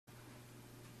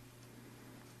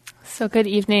So good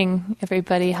evening,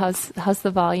 everybody. How's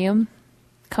the volume?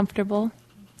 Comfortable?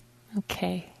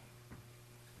 Okay.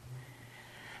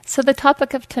 So the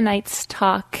topic of tonight's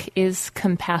talk is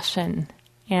compassion.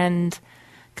 And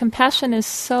compassion is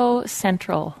so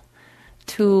central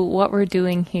to what we're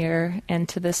doing here and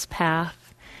to this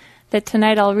path that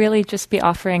tonight I'll really just be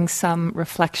offering some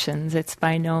reflections. It's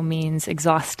by no means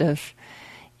exhaustive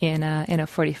in a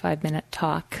 45-minute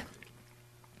talk.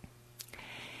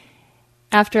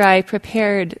 After I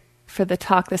prepared for the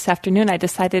talk this afternoon, I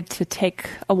decided to take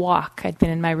a walk. I'd been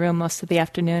in my room most of the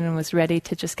afternoon and was ready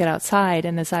to just get outside.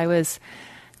 And as I was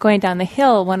going down the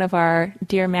hill, one of our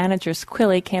dear managers,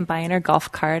 Quilly, came by in her golf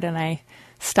cart, and I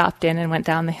stopped in and went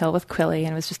down the hill with Quilly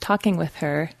and was just talking with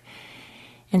her.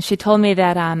 And she told me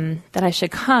that I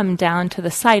should come down to the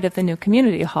site of the new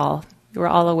community hall. We're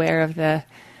all aware of the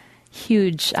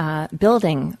huge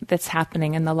building that's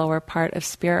happening in the lower part of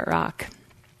Spirit Rock.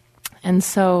 And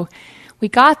so we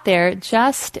got there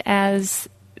just as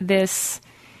this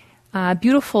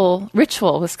beautiful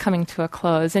ritual was coming to a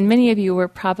close. And many of you were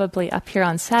probably up here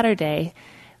on Saturday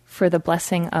for the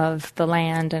blessing of the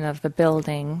land and of the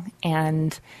building.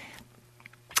 And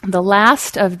the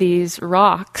last of these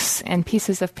rocks and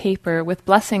pieces of paper with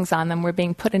blessings on them were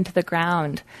being put into the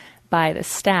ground by the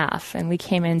staff. And we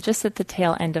came in just at the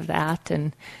tail end of that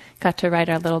and got to write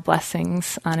our little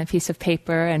blessings on a piece of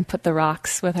paper and put the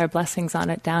rocks with our blessings on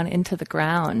it down into the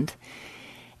ground.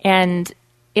 And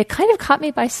it kind of caught me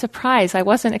by surprise. I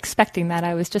wasn't expecting that.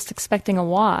 I was just expecting a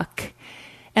walk.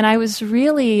 And I was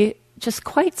really just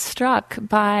quite struck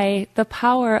by the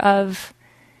power of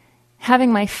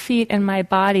having my feet and my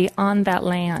body on that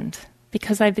land,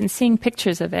 because I've been seeing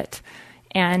pictures of it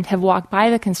and have walked by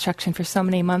the construction for so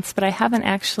many months, but I haven't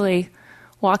actually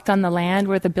walked on the land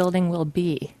where the building will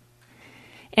be.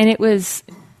 And it was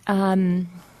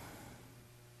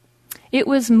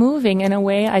moving in a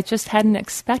way I just hadn't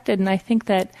expected. And I think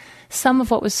that some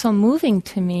of what was so moving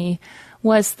to me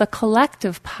was the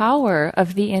collective power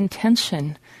of the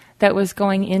intention that was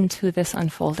going into this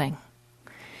unfolding.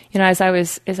 You know, as I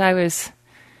was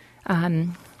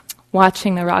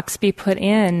watching the rocks be put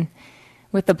in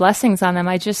with the blessings on them,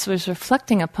 I just was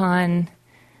reflecting upon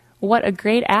what a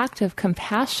great act of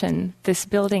compassion this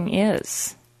building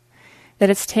is. That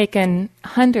it's taken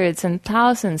hundreds and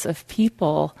thousands of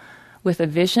people with a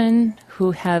vision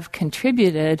who have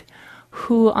contributed,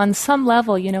 who on some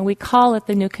level, you know, we call it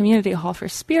the new community hall for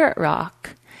Spirit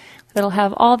Rock, that'll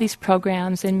have all these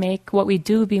programs and make what we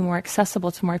do be more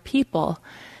accessible to more people.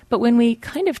 But when we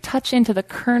kind of touch into the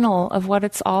kernel of what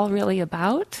it's all really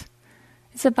about,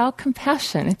 it's about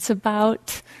compassion. It's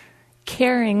about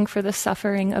caring for the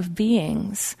suffering of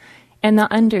beings and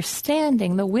the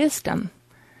understanding, the wisdom,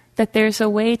 that there's a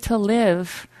way to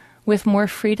live with more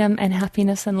freedom and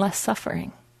happiness and less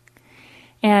suffering.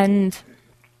 And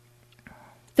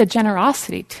the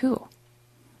generosity, too.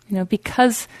 You know,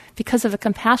 because of the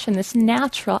compassion, this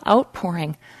natural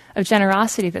outpouring of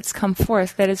generosity that's come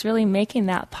forth that is really making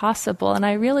that possible. And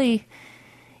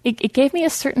it gave me a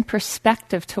certain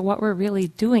perspective to what we're really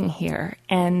doing here.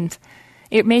 And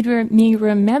it made me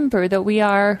remember that we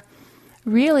are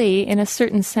really, in a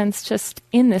certain sense, just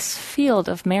in this field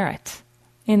of merit,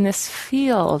 in this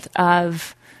field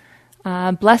of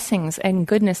blessings and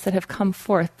goodness that have come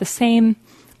forth. The same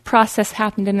process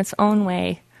happened in its own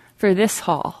way for this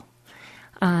hall.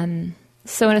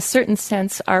 So in a certain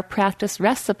sense, our practice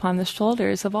rests upon the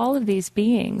shoulders of all of these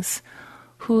beings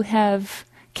who have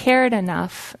cared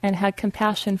enough and had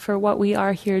compassion for what we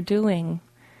are here doing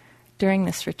during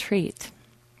this retreat.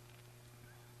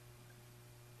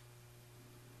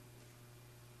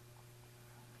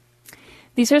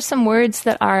 These are some words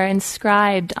that are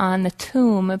inscribed on the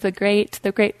tomb of the great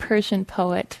Persian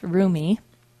poet Rumi.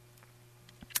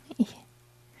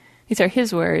 These are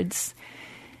his words.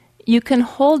 You can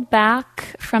hold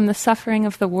back from the suffering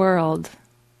of the world.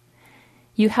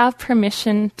 You have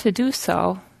permission to do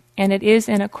so, and it is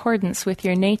in accordance with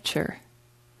your nature.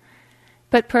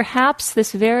 But perhaps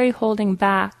this very holding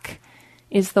back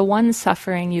is the one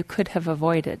suffering you could have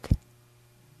avoided.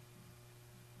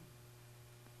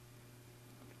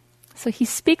 So he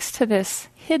speaks to this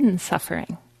hidden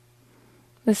suffering,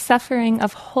 the suffering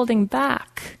of holding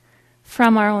back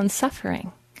from our own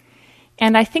suffering.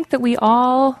 And I think that we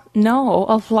all know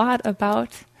a lot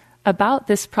about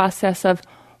this process of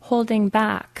holding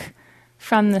back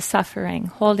from the suffering,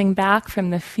 holding back from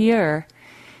the fear,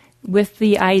 with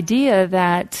the idea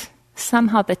that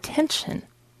somehow the tension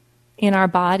in our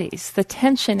bodies, the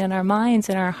tension in our minds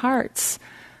and our hearts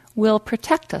will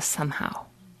protect us somehow.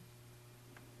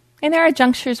 And there are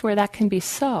junctures where that can be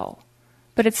so,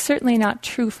 but it's certainly not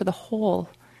true for the whole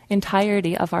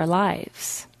entirety of our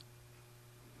lives.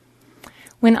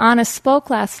 When Anna spoke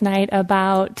last night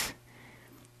about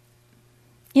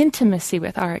intimacy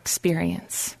with our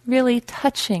experience, really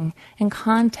touching and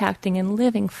contacting and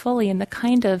living fully in the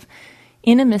kind of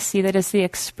intimacy that is the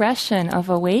expression of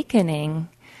awakening,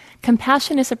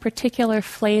 compassion is a particular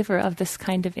flavor of this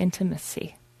kind of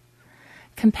intimacy.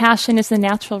 Compassion is the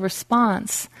natural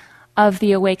response of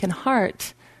the awakened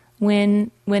heart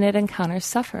when it encounters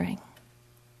suffering.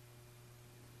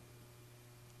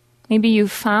 Maybe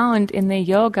you've found in the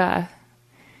yoga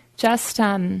just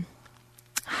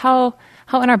how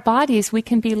in our bodies we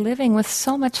can be living with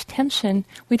so much tension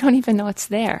we don't even know it's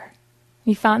there.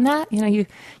 You found that?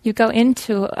 You go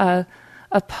into a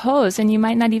pose and you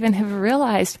might not even have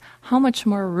realized how much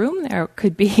more room there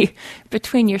could be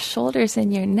between your shoulders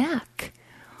and your neck,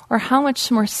 or how much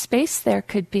more space there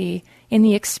could be in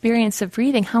the experience of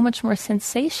breathing, how much more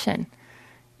sensation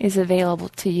is available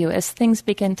to you as things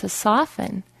begin to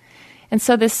soften. And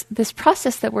so this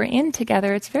process that we're in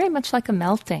together, it's very much like a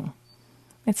melting.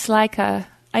 It's like a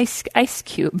ice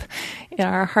cube in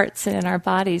our hearts and in our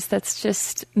bodies that's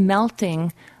just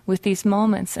melting with these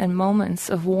moments and moments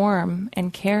of warm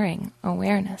and caring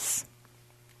awareness.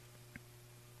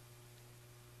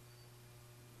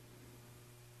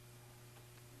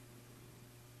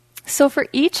 So for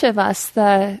each of us,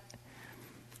 the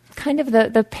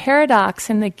paradox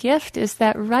and the gift is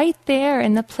that right there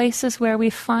in the places where we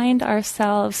find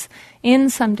ourselves in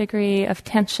some degree of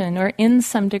tension or in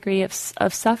some degree of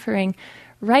suffering,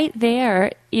 right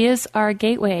there is our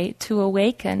gateway to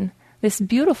awaken this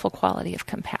beautiful quality of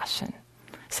compassion.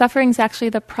 Suffering is actually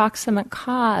the proximate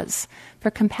cause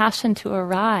for compassion to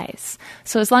arise.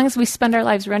 So as long as we spend our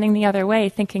lives running the other way,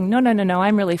 thinking, no,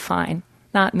 I'm really fine,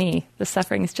 not me, the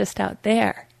suffering is just out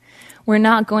there, we're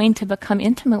not going to become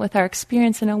intimate with our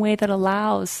experience in a way that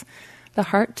allows the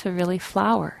heart to really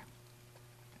flower.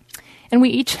 And we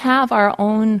each have our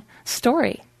own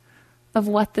story of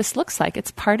what this looks like.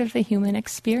 It's part of the human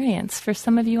experience. For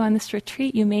some of you on this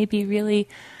retreat, you may be really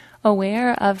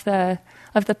aware of the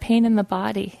pain in the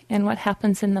body and what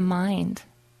happens in the mind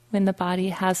when the body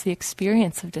has the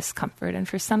experience of discomfort. And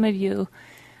for some of you,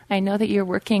 I know that you're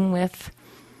working with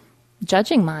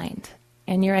judging mind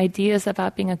and your ideas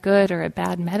about being a good or a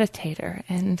bad meditator.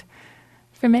 And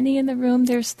for many in the room,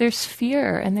 there's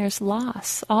fear and there's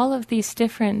loss, all of these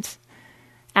different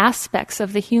aspects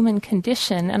of the human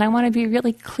condition. And I want to be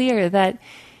really clear that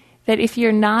if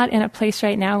you're not in a place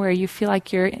right now where you feel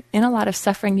like you're in a lot of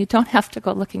suffering, you don't have to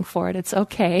go looking for it. It's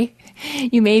okay.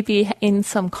 You may be in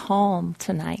some calm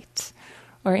tonight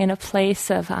or in a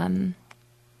place of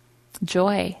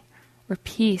joy or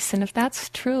peace. And if that's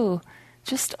true,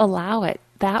 just allow it.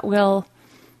 That will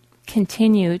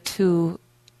continue to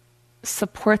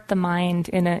support the mind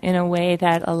in a way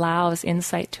that allows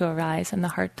insight to arise and the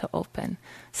heart to open.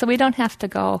 So we don't have to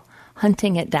go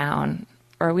hunting it down,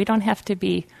 or we don't have to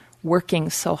be working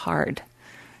so hard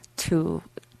to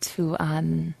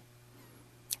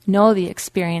know the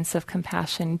experience of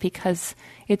compassion, because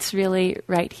it's really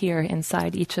right here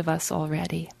inside each of us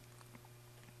already.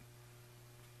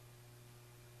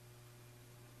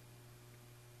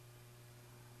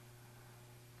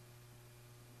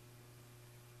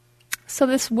 So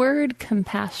this word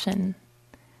compassion,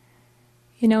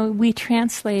 we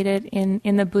translate it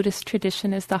in the Buddhist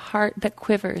tradition as the heart that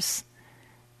quivers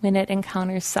when it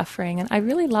encounters suffering. And I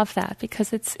really love that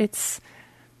because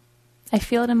I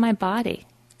feel it in my body.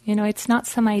 It's not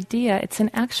some idea, it's an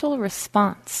actual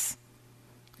response.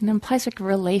 It implies a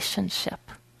relationship.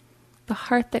 The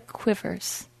heart that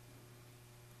quivers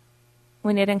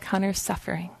when it encounters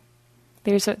suffering.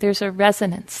 There's a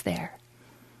resonance there.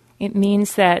 It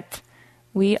means that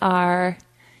we are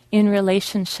in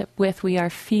relationship with, we are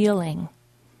feeling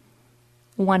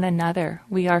one another.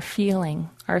 We are feeling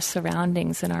our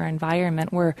surroundings and our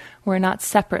environment. We're not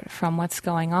separate from what's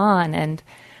going on, and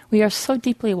we are so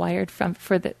deeply wired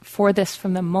for this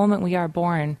from the moment we are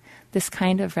born, this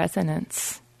kind of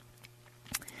resonance.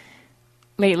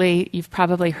 Lately, you've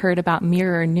probably heard about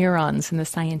mirror neurons in the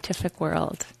scientific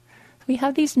world. We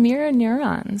have these mirror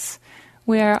neurons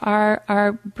where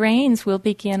our brains will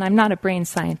begin, I'm not a brain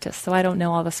scientist, so I don't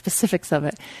know all the specifics of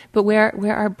it, but where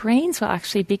our brains will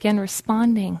actually begin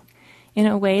responding in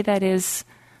a way that is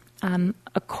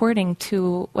according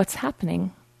to what's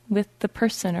happening with the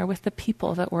person or with the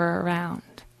people that we're around.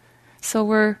 So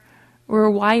we're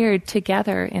wired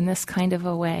together in this kind of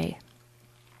a way.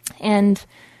 And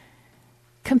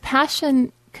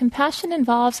compassion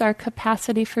involves our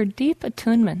capacity for deep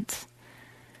attunement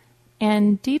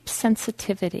and deep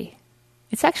sensitivity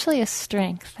it's actually a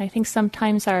strength. I think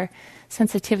sometimes our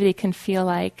sensitivity can feel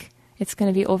like it's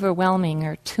going to be overwhelming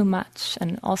or too much,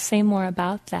 and I'll say more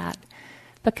about that.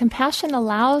 But compassion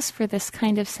allows for this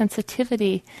kind of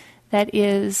sensitivity that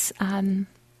is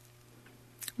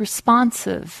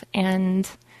responsive and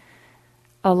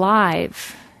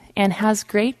alive and has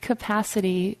great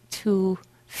capacity to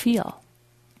feel,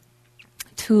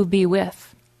 to be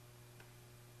with.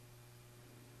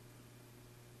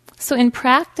 So in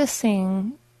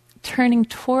practicing turning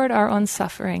toward our own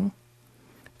suffering,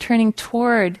 turning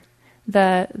toward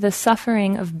the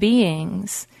suffering of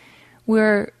beings,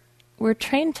 we're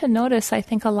trained to notice, I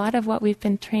think, a lot of what we've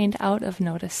been trained out of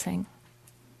noticing.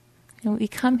 We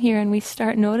come here and we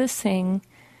start noticing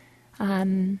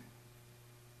the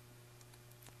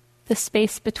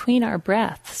space between our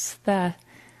breaths, the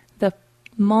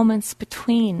moments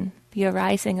between the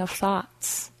arising of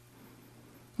thoughts.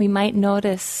 We might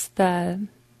notice the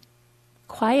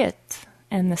quiet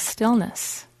and the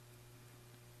stillness.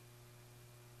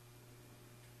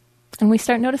 And we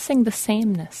start noticing the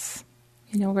sameness.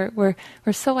 We're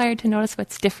so wired to notice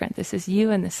what's different. This is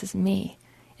you and this is me.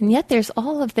 And yet there's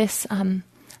all of this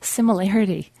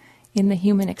similarity in the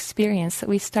human experience that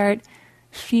we start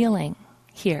feeling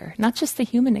here. Not just the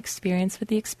human experience, but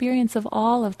the experience of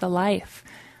all of the life,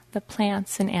 the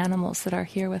plants and animals that are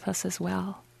here with us as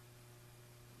well.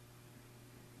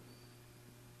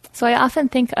 So I often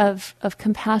think of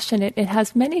compassion. It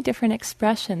has many different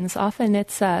expressions. Often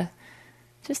it's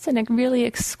just a really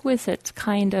exquisite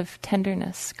kind of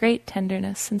tenderness, great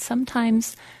tenderness. And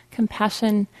sometimes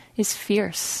compassion is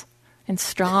fierce and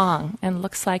strong and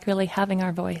looks like really having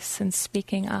our voice and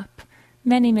speaking up.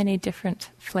 Many, many different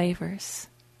flavors.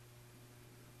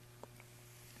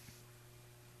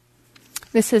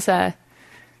 This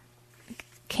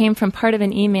came from part of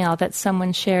an email that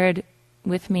someone shared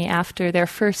with me after their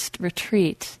first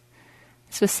retreat.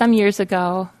 This was some years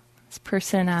ago. This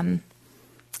person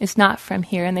is not from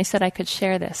here, and they said I could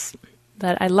share this.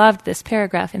 But I loved this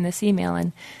paragraph in this email,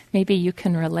 and maybe you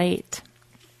can relate.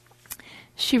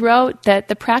 She wrote that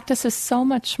the practice is so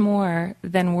much more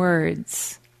than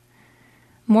words,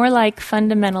 more like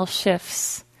fundamental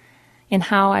shifts in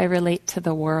how I relate to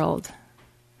the world.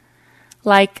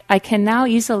 Like I can now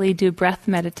easily do breath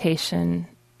meditation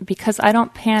because I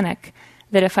don't panic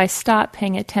that if I stop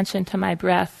paying attention to my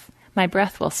breath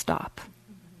will stop.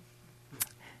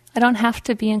 I don't have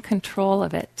to be in control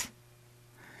of it.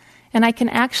 And I can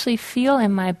actually feel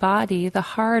in my body the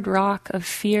hard rock of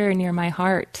fear near my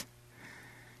heart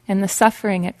and the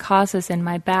suffering it causes in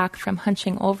my back from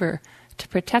hunching over to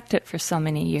protect it for so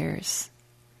many years.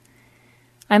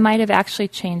 I might have actually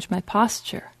changed my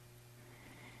posture.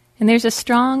 And there's a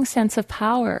strong sense of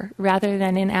power rather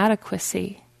than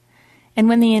inadequacy. And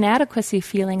when the inadequacy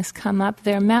feelings come up,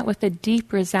 they're met with a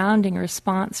deep, resounding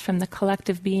response from the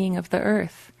collective being of the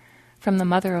earth, from the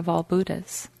mother of all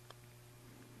Buddhas.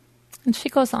 And she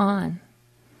goes on.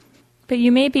 But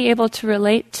you may be able to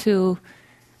relate to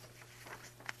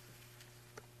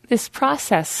this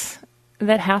process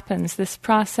that happens, this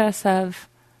process of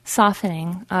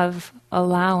softening, of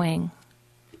allowing,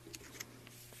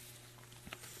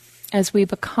 as we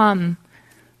become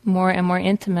more and more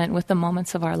intimate with the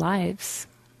moments of our lives.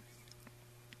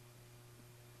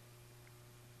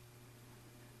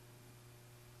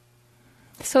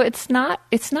 So it's not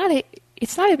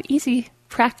an easy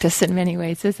practice in many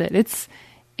ways, is it? It's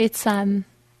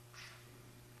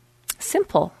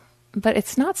simple, but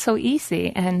it's not so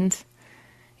easy. And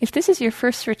if this is your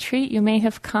first retreat, you may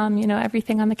have come,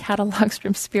 everything on the catalogs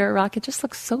from Spirit Rock, it just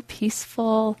looks so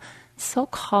peaceful, so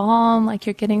calm, like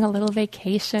you're getting a little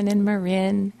vacation in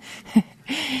Marin.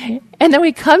 And then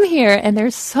we come here and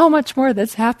there's so much more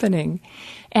that's happening.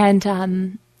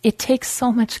 And it takes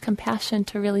so much compassion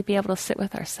to really be able to sit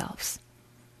with ourselves.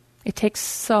 It takes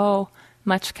so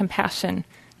much compassion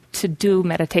to do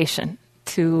meditation,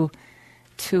 to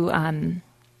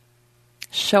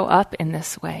show up in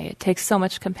this way. It takes so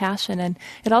much compassion, and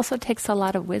it also takes a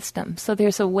lot of wisdom. So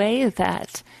there's a way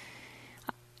that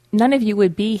none of you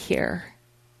would be here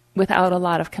without a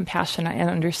lot of compassion and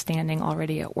understanding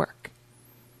already at work.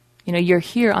 You're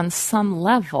here on some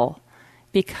level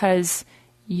because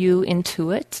you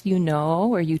intuit,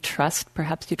 or you trust,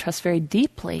 perhaps you trust very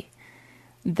deeply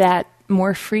that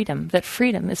that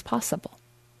freedom is possible.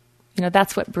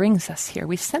 That's what brings us here.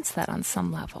 We sense that on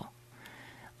some level.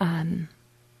 And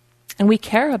we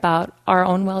care about our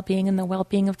own well-being and the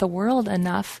well-being of the world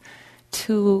enough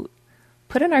to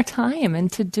put in our time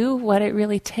and to do what it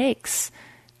really takes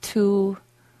to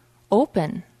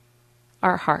open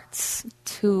our hearts,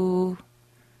 to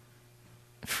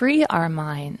free our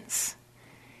minds.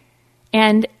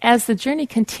 And as the journey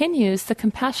continues, the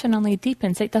compassion only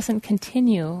deepens. It doesn't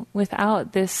continue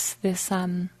without this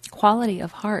quality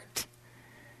of heart.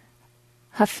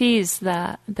 Hafiz,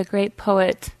 the great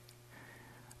poet,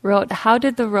 wrote, "How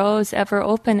did the rose ever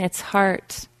open its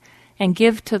heart and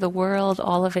give to the world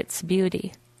all of its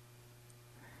beauty?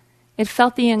 It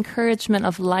felt the encouragement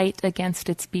of light against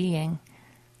its being.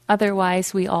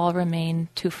 Otherwise, we all remain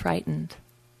too frightened."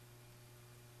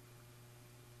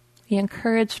 The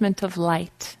encouragement of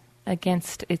light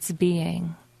against its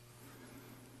being.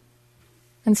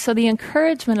 And so the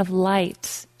encouragement of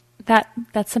light,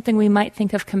 that's something we might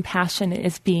think of compassion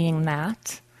as being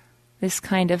that. This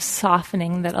kind of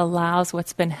softening that allows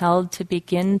what's been held to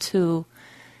begin to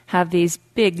have these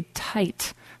big,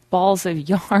 tight balls of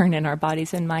yarn in our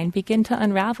bodies and mind begin to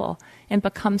unravel and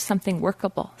become something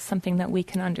workable, something that we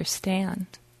can understand.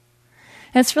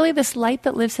 And it's really this light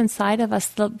that lives inside of us,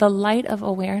 the light of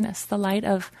awareness, the light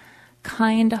of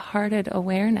kind-hearted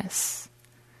awareness.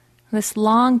 This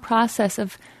long process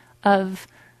of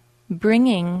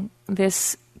bringing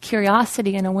this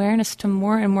curiosity and awareness to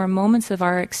more and more moments of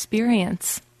our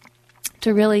experience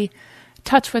to really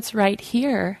touch what's right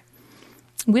here,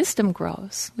 wisdom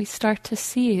grows. We start to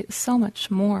see so much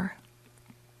more.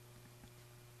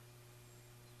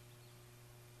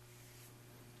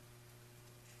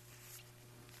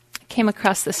 Came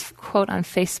across this quote on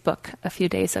Facebook a few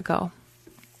days ago.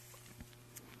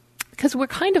 Because we're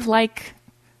kind of like,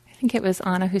 I think it was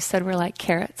Anna who said we're like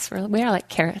carrots. We are like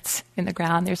carrots in the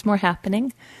ground. There's more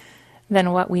happening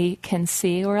than what we can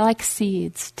see. We're like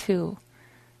seeds too.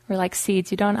 We're like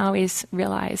seeds. You don't always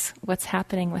realize what's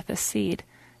happening with a seed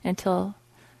until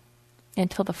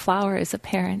the flower is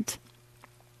apparent.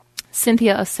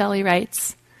 Cynthia Ocelli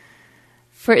writes,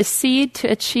 "For a seed to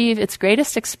achieve its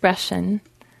greatest expression,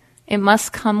 it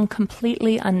must come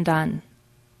completely undone.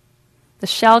 The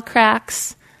shell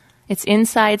cracks, its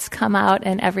insides come out,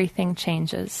 and everything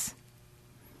changes.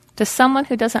 To someone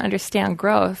who doesn't understand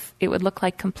growth, it would look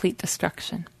like complete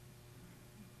destruction."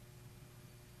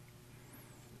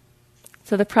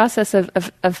 So the process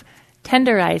of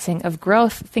tenderizing, of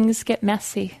growth, things get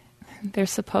messy. They're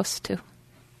supposed to.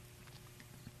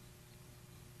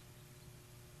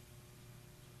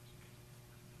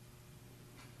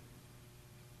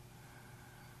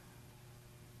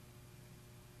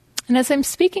 And as I'm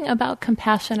speaking about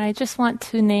compassion, I just want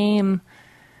to name,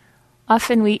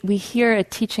 often we hear a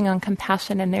teaching on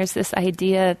compassion and there's this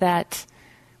idea that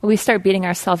we start beating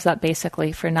ourselves up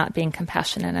basically for not being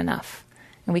compassionate enough.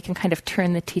 And we can kind of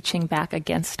turn the teaching back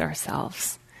against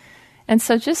ourselves. And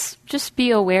so just be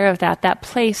aware of that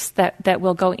place that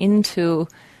we'll go into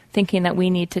thinking that we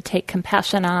need to take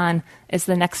compassion on as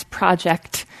the next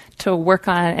project to work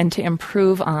on and to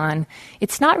improve on.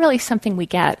 It's not really something we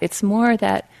get. It's more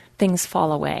that things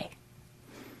fall away,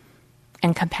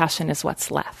 and compassion is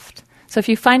what's left. So if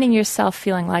you're finding yourself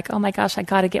feeling like, oh my gosh, I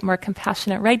got to get more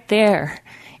compassionate, right there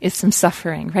is some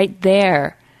suffering. Right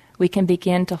there, we can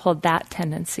begin to hold that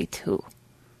tendency too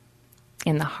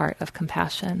in the heart of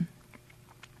compassion.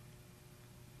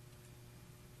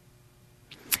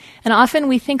 And often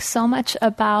we think so much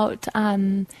about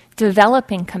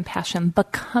developing compassion,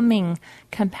 becoming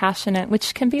compassionate,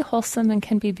 which can be wholesome and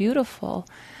can be beautiful.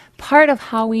 Part of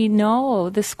how we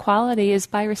know this quality is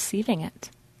by receiving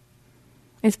it,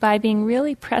 is by being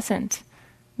really present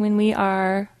when we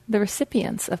are the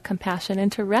recipients of compassion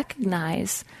and to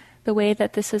recognize the way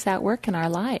that this is at work in our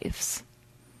lives.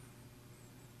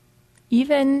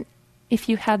 Even if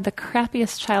you had the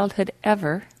crappiest childhood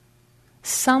ever,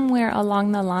 somewhere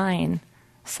along the line,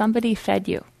 somebody fed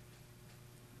you.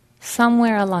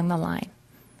 Somewhere along the line,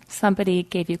 somebody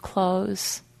gave you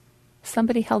clothes,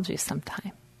 somebody held you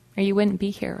sometime. Or you wouldn't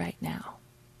be here right now.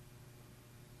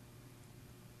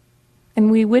 And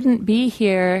we wouldn't be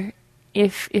here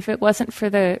if it wasn't for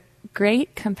the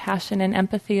great compassion and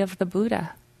empathy of the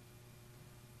Buddha.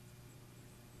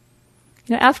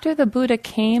 You know, after the Buddha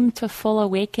came to full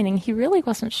awakening, he really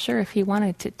wasn't sure if he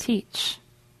wanted to teach.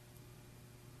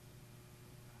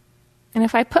 And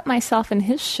if I put myself in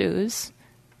his shoes,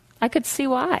 I could see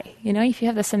why. You know, if you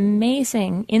have this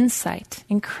amazing insight,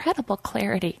 incredible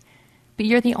clarity, but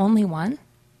you're the only one.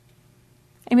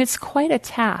 I mean, it's quite a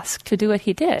task to do what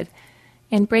he did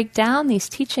and break down these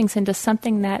teachings into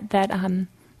something that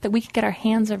we can get our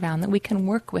hands around, that we can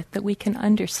work with, that we can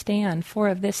understand. 4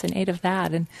 of this and 8 of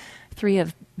that and 3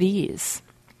 of these.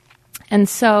 And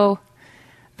so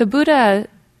the Buddha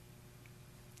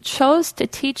chose to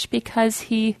teach because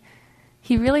he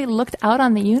really looked out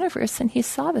on the universe and he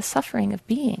saw the suffering of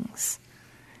beings.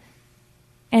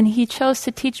 And he chose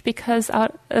to teach because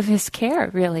out of his care,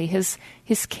 really, his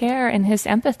care and his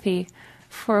empathy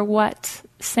for what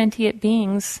sentient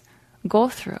beings go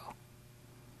through.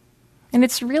 And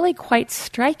it's really quite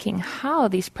striking how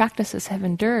these practices have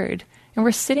endured. And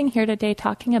we're sitting here today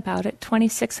talking about it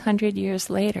 2,600 years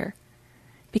later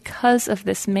because of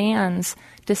this man's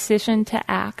decision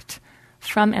to act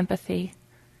from empathy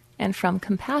and from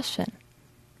compassion.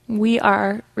 We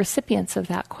are recipients of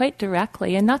that quite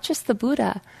directly, and not just the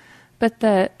Buddha, but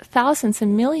the thousands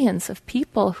and millions of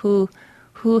people who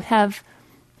have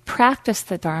practiced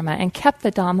the Dharma and kept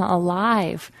the Dhamma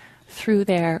alive through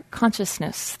their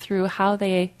consciousness, through how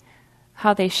they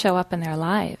show up in their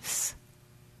lives.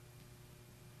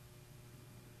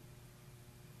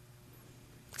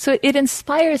 So it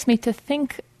inspires me to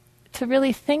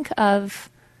really think of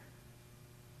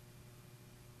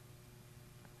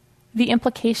the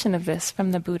implication of this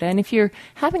from the Buddha. And if you're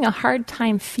having a hard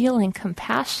time feeling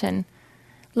compassion,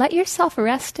 let yourself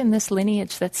rest in this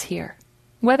lineage that's here.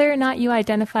 Whether or not you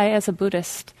identify as a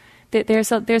Buddhist,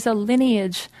 there's a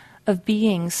lineage of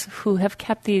beings who have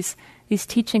kept these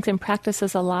teachings and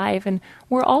practices alive, and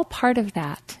we're all part of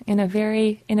that in a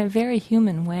very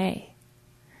human way.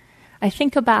 I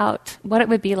think about what it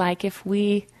would be like if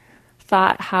we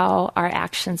thought how our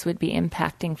actions would be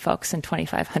impacting folks in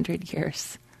 2,500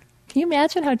 years. Can you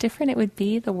imagine how different it would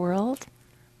be, the world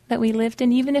that we lived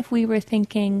in, even if we were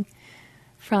thinking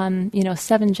from,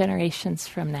 7 generations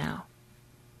from now?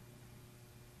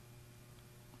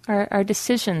 Our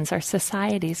decisions, our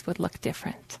societies would look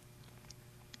different.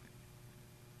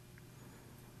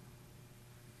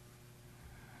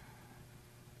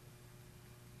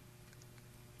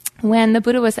 When the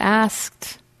Buddha was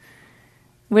asked,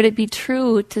 would it be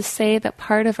true to say that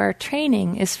part of our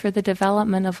training is for the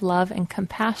development of love and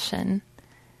compassion?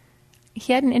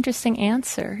 He had an interesting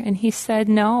answer, and he said,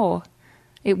 no,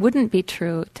 it wouldn't be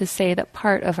true to say that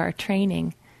part of our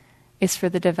training is for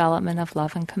the development of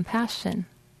love and compassion.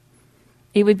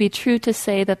 It would be true to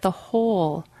say that the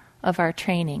whole of our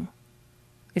training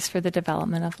is for the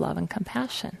development of love and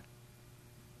compassion.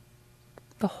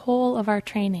 The whole of our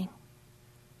training.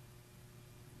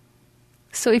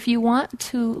 So if you want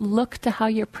to look to how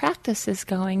your practice is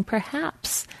going,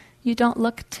 perhaps you don't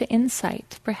look to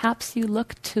insight. Perhaps you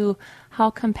look to how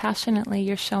compassionately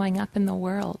you're showing up in the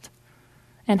world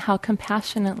and how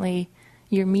compassionately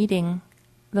you're meeting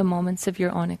the moments of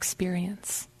your own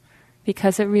experience,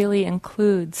 because it really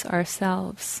includes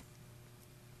ourselves.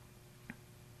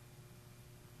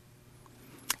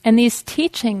 And these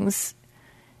teachings,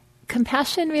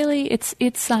 compassion really,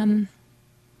 there's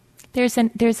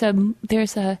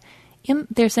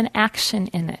an action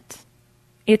in it.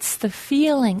 It's the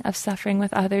feeling of suffering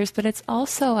with others, but it's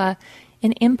also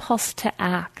an impulse to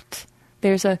act.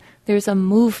 There's a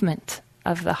movement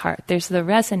of the heart. There's the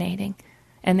resonating,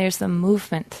 and there's the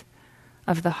movement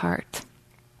of the heart.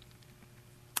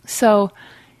 So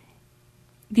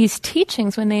these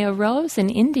teachings, when they arose in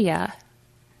India,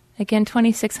 again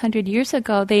 2,600 years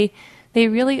ago, they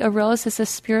really arose as a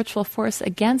spiritual force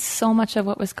against so much of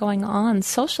what was going on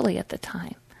socially at the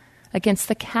time, against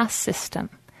the caste system,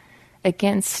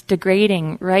 against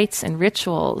degrading rites and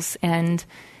rituals, and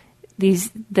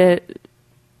the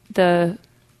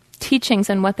teachings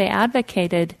and what they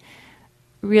advocated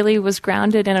really was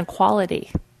grounded in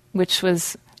equality, which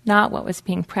was not what was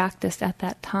being practiced at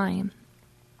that time.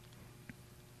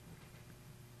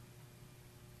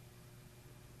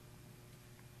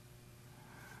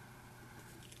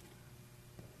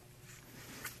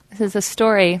 This is a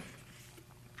story.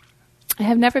 I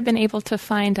have never been able to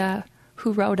find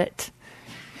who wrote it.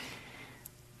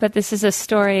 But this is a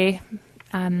story,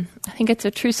 I think it's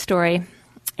a true story,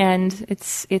 and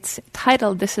it's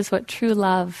titled, "This is what True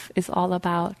Love is All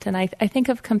About." And I think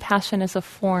of compassion as a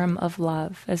form of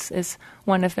love, as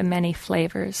one of the many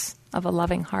flavors of a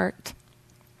loving heart.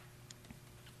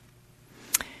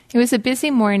 It was a busy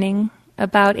morning,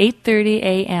 about 8:30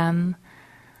 a.m.,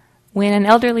 when an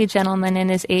elderly gentleman in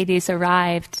his 80s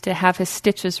arrived to have his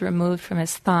stitches removed from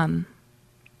his thumb.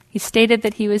 He stated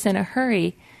that he was in a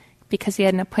hurry because he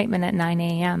had an appointment at 9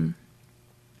 a.m.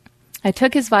 I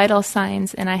took his vital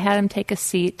signs and I had him take a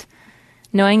seat,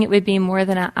 knowing it would be more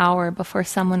than an hour before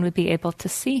someone would be able to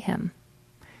see him.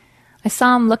 I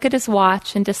saw him look at his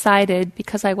watch and decided,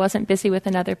 because I wasn't busy with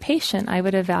another patient, I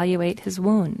would evaluate his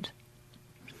wound.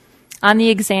 On the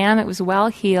exam, it was well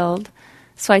healed,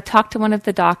 so I talked to one of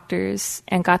the doctors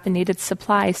and got the needed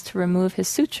supplies to remove his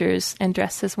sutures and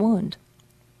dress his wound.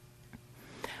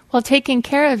 While taking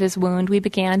care of his wound, we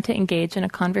began to engage in a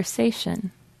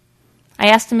conversation. I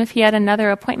asked him if he had another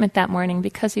appointment that morning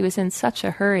because he was in such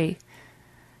a hurry.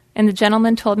 And the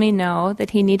gentleman told me no,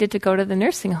 that he needed to go to the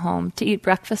nursing home to eat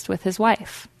breakfast with his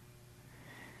wife.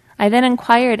 I then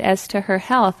inquired as to her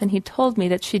health, and he told me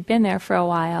that she'd been there for a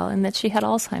while and that she had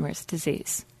Alzheimer's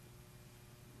disease.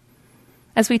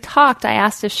 As we talked, I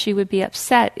asked if she would be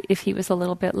upset if he was a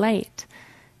little bit late.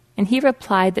 And he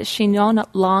replied that she no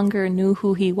longer knew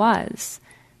who he was,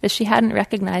 that she hadn't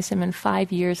recognized him in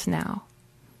 5 years now.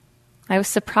 I was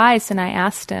surprised, and I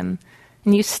asked him,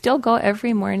 "And you still go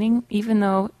every morning, even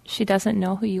though she doesn't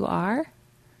know who you are?"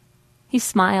 He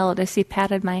smiled as he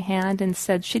patted my hand and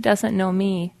said, "She doesn't know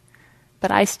me,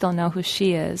 but I still know who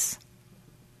she is."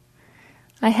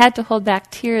 I had to hold back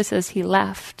tears as he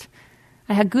left.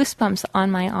 I had goosebumps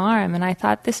on my arm, and I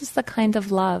thought, this is the kind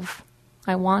of love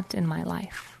I want in my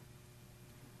life.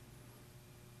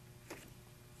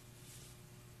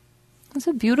 It's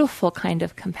a beautiful kind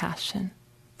of compassion,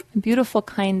 a beautiful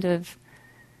kind of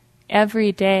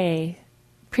everyday,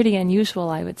 pretty unusual,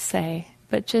 I would say,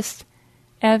 but just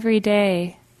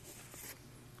everyday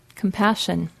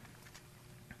compassion.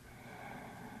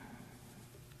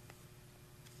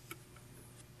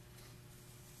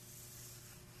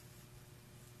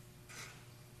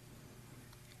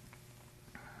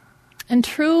 And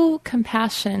true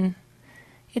compassion,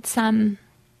 it's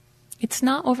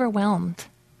not overwhelmed.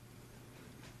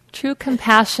 True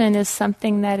compassion is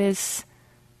something that is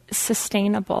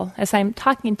sustainable. As I'm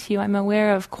talking to you, I'm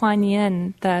aware of Kuan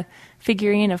Yin. The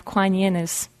figurine of Kuan Yin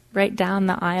is right down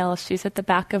the aisle. She's at the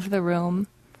back of the room.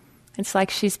 It's like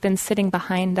she's been sitting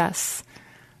behind us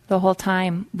the whole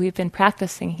time we've been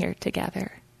practicing here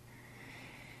together.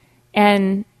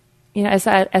 And you know,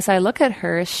 as I look at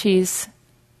her, she's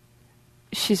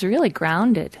really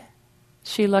grounded.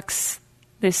 She looks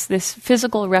this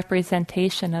physical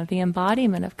representation of the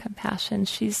embodiment of compassion.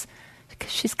 She's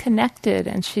connected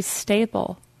and she's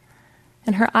stable,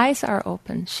 and her eyes are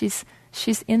open. She's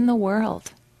in the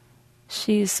world.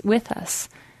 She's with us.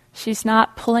 She's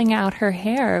not pulling out her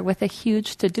hair with a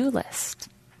huge to-do list.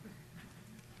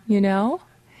 You know?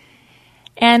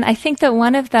 And I think that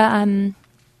one of the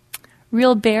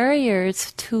real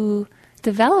barriers to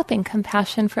developing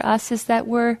compassion for us is that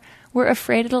we're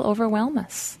afraid it'll overwhelm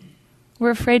us.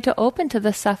 We're afraid to open to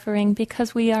the suffering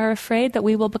because we are afraid that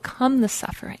we will become the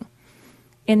suffering.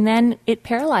 And then it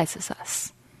paralyzes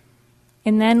us.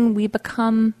 And then we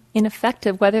become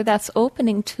ineffective, whether that's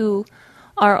opening to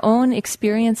our own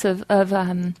experience of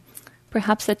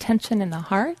perhaps a tension in the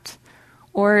heart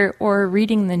or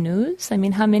reading the news. I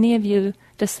mean, how many of you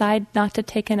decide not to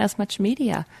take in as much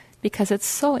media because it's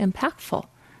so impactful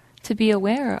to be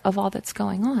aware of all that's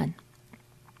going on?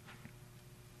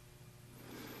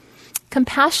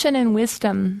 Compassion and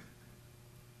wisdom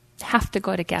have to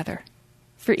go together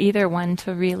for either one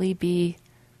to really be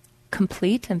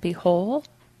complete and be whole.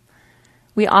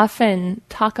 We often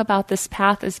talk about this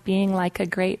path as being like a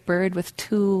great bird with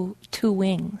two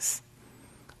wings.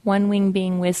 One wing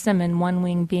being wisdom and one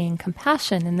wing being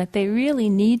compassion, and that they really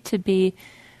need to be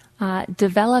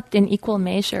developed in equal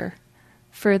measure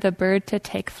for the bird to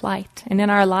take flight. And in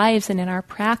our lives and in our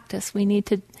practice, we need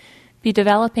to be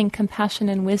developing compassion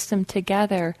and wisdom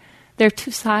together. They're two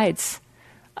sides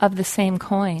of the same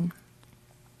coin.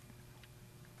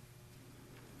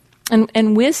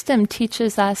 And wisdom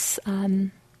teaches us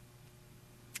to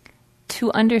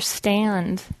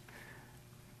understand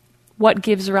what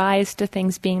gives rise to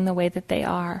things being the way that they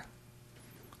are.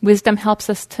 Wisdom helps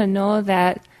us to know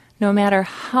that no matter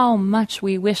how much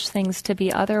we wish things to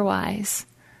be otherwise,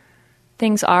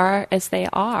 things are as they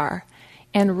are.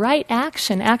 And right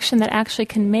action that actually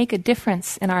can make a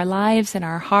difference in our lives, in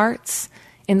our hearts,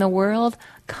 in the world,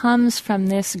 comes from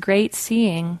this great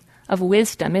seeing of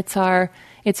wisdom. It's our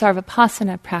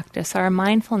vipassana practice, our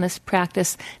mindfulness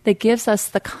practice that gives us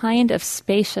the kind of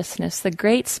spaciousness, the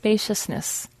great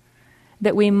spaciousness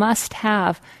that we must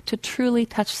have to truly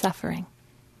touch suffering.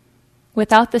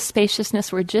 Without the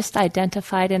spaciousness, we're just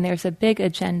identified, and there's a big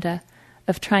agenda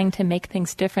of trying to make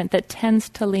things different that tends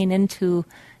to lean into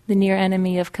the near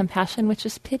enemy of compassion, which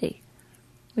is pity,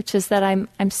 which is that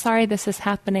I'm sorry this is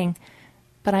happening,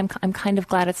 but I'm kind of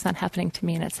glad it's not happening to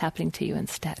me and it's happening to you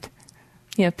instead.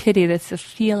 You know, pity, that's a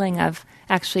feeling of,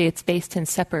 actually it's based in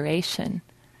separation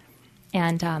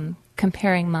and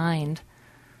comparing mind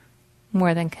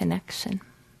more than connection.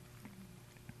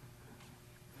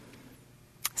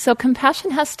 So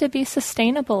compassion has to be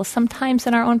sustainable. Sometimes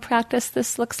in our own practice,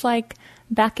 this looks like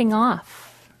backing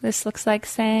off. This looks like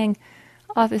saying,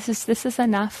 oh, this is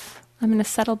enough. I'm going to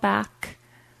settle back.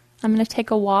 I'm going to take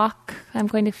a walk. I'm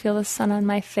going to feel the sun on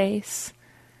my face.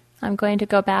 I'm going to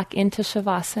go back into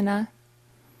Shavasana.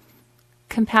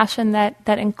 Compassion that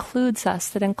includes us,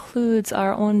 that includes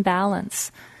our own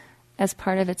balance, as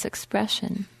part of its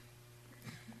expression.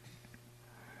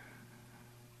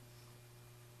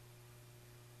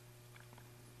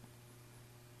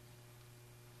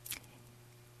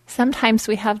 Sometimes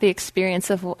we have the experience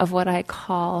of what I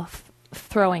call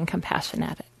throwing compassion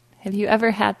at it. Have you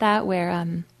ever had that where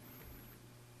I'm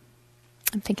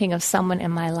thinking of someone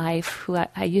in my life who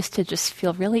I used to just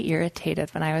feel really irritated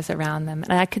when I was around them,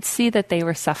 and I could see that they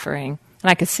were suffering,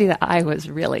 and I could see that I was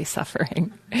really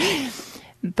suffering.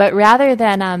 But rather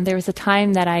than, there was a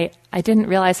time that I didn't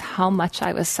realize how much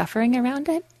I was suffering around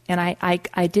it, and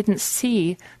I didn't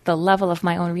see the level of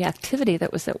my own reactivity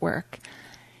that was at work.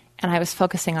 And I was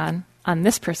focusing on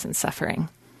this person's suffering.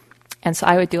 And so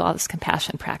I would do all this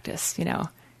compassion practice,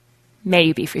 may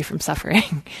you be free from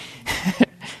suffering.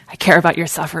 I care about your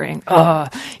suffering. Oh,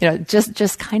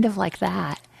 just kind of like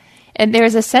that. And there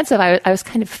was a sense of I was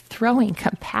kind of throwing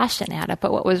compassion at it,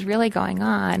 but what was really going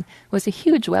on was a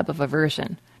huge web of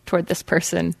aversion toward this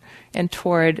person and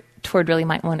toward really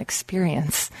my own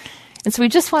experience. And so we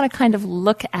just want to kind of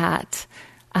look at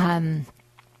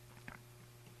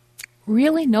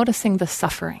really noticing the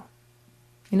suffering.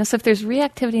 So if there's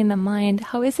reactivity in the mind,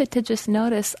 how is it to just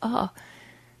notice,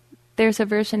 there's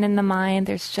aversion in the mind,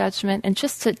 there's judgment, and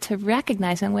just to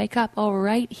recognize and wake up,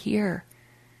 right here,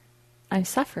 I'm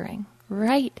suffering,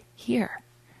 right here.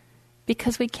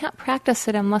 Because we can't practice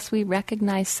it unless we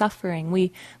recognize suffering.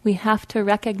 We have to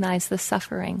recognize the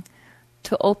suffering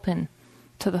to open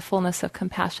to the fullness of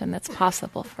compassion that's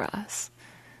possible for us.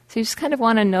 So you just kind of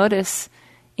want to notice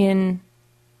when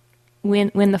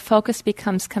the focus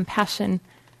becomes compassion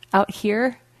out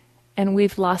here, and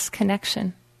we've lost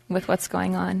connection with what's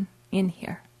going on in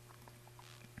here.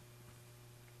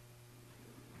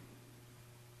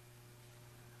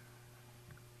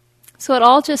 So it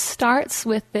all just starts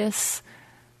with this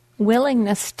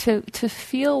willingness to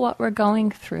feel what we're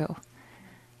going through.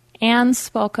 Anne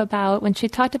spoke about, when she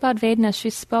talked about Vedana, she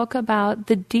spoke about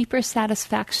the deeper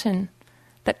satisfaction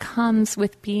that comes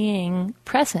with being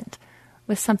present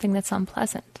with something that's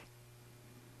unpleasant.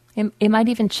 It might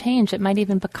even change. It might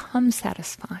even become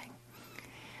satisfying.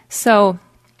 So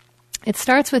it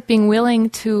starts with being willing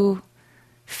to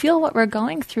feel what we're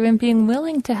going through and being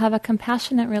willing to have a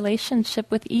compassionate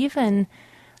relationship with even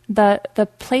the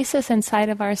places inside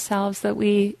of ourselves that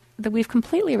we've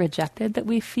completely rejected, that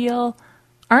we feel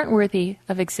aren't worthy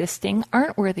of existing,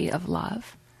 aren't worthy of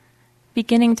love.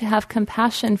 Beginning to have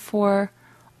compassion for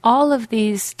all of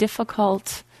these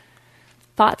difficult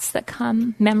thoughts that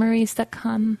come, memories that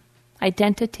come,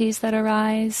 identities that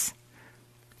arise,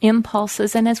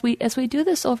 impulses. And as we do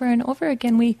this over and over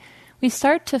again, we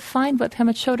start to find what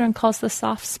Pema Chodron calls the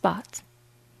soft spot.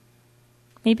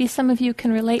 Maybe some of you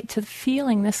can relate to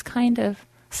feeling this kind of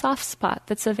soft spot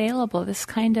that's available, this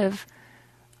kind of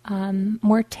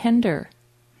more tender.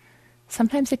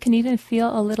 Sometimes it can even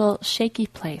feel a little shaky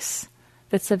place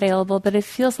that's available, but it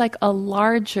feels like a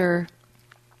larger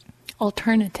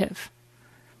alternative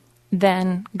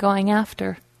than going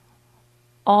after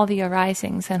all the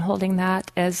arisings and holding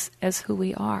that as who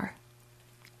we are.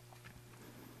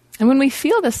 And when we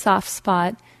feel the soft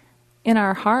spot in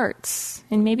our hearts,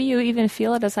 and maybe you even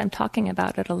feel it as I'm talking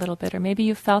about it a little bit, or maybe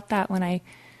you felt that when I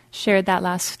shared that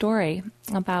last story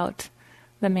about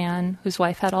the man whose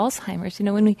wife had Alzheimer's.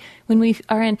 When we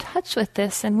are in touch with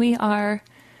this and we are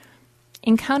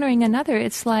encountering another,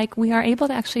 it's like we are able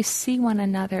to actually see one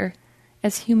another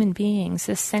as human beings,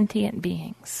 as sentient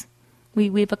beings. We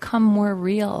become more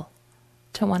real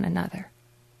to one another.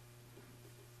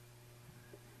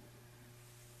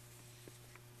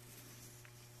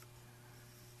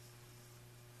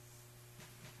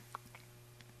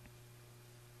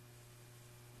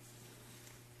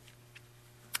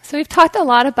 So we've talked a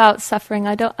lot about suffering.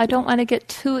 I don't want to get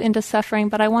too into suffering,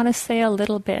 but I want to say a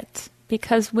little bit,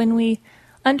 because when we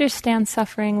understand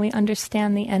suffering, we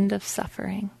understand the end of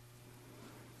suffering.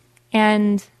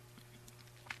 And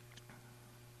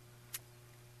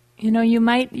you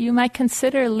might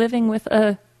consider living with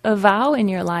a vow in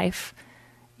your life.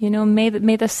 May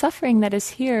the suffering that is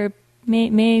here,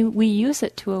 may we use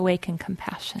it to awaken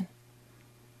compassion.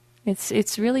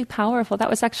 It's really powerful. That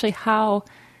was actually how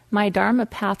my Dharma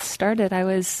path started. I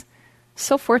was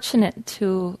so fortunate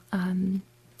to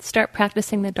start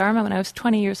practicing the Dharma when I was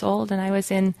 20 years old, and I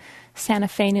was in Santa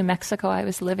Fe, New Mexico. I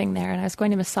was living there, and I was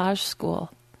going to massage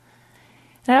school.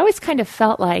 And I always kind of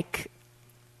felt like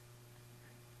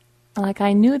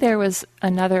I knew there was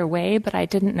another way, but I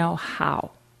didn't know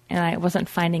how. And I wasn't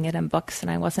finding it in books,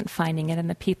 and I wasn't finding it in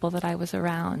the people that I was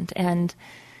around. And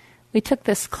we took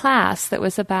this class that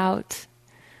was about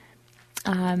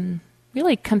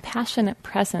really compassionate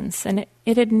presence. And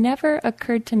it had never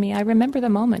occurred to me. I remember the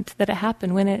moment that it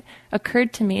happened when it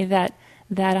occurred to me that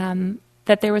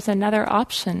there was another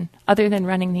option other than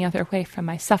running the other way from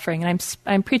my suffering. And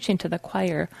I'm preaching to the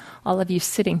choir. All of you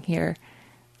sitting here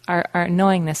are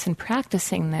knowing this and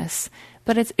practicing this.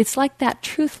 But it's like that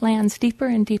truth lands deeper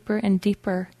and deeper and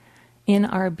deeper in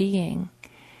our being.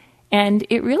 And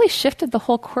it really shifted the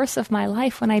whole course of my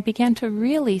life when I began to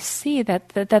really see that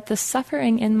the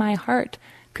suffering in my heart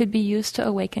could be used to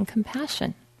awaken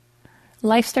compassion.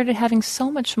 Life started having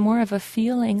so much more of a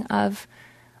feeling of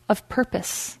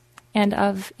purpose and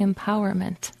of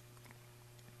empowerment.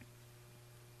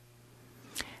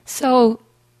 So,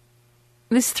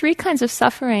 there's 3 kinds of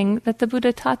suffering that the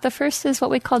Buddha taught. The first is what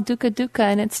we call dukkha dukkha,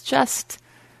 and it's just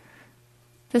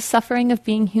the suffering of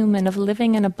being human, of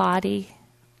living in a body,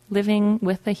 living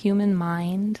with a human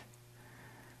mind.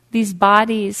 These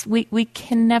bodies, we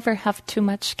can never have too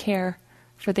much care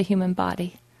for the human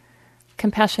body.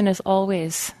 Compassion is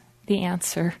always the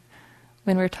answer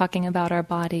when we're talking about our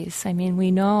bodies. I mean,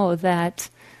 we know that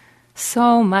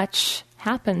so much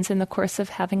happens in the course of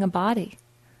having a body.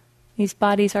 These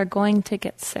bodies are going to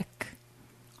get sick.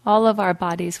 All of our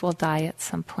bodies will die at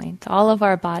some point. All of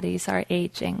our bodies are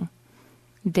aging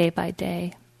day by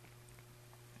day.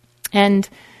 And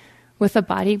with a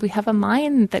body, we have a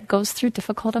mind that goes through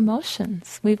difficult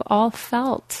emotions. We've all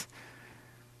felt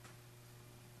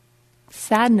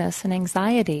sadness and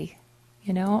anxiety,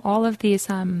 all of these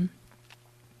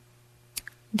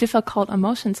difficult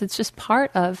emotions. It's just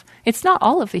it's not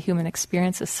all of the human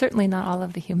experience. It's certainly not all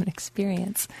of the human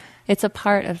experience. It's a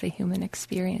part of the human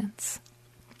experience.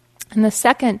 And the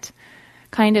second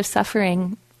kind of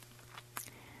suffering,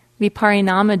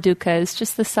 viparinama dukkha, is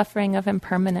just the suffering of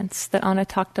impermanence that Anna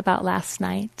talked about last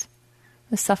night,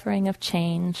 the suffering of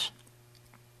change.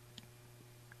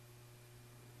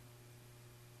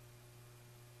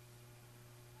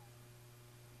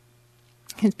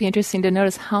 It'd be interesting to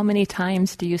notice how many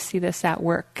times do you see this at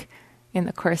work in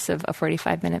the course of a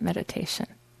 45-minute meditation.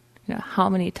 How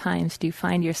many times do you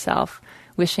find yourself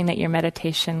wishing that your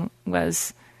meditation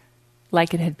was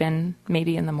like it had been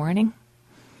maybe in the morning?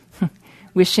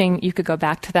 Wishing you could go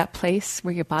back to that place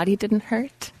where your body didn't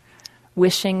hurt?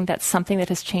 Wishing that something that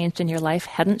has changed in your life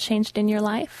hadn't changed in your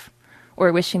life?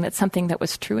 Or wishing that something that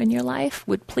was true in your life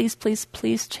would please, please,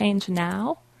 please change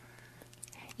now?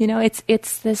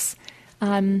 It's this...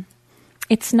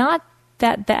 it's not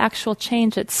that the actual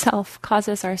change itself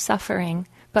causes our suffering,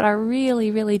 but our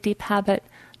really, really deep habit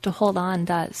to hold on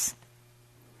does.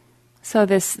 So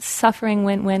this suffering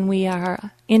when we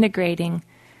are integrating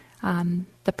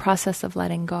the process of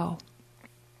letting go.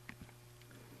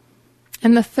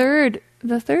 And the third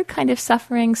kind of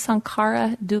suffering,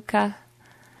 sankhara dukkha,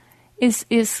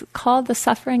 is called the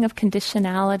suffering of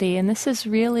conditionality. And this is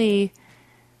really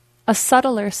a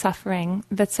subtler suffering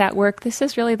that's at work. This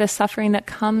is really the suffering that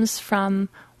comes from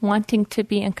wanting to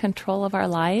be in control of our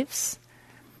lives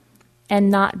and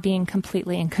not being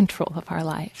completely in control of our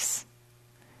lives.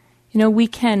 We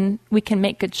can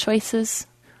make good choices,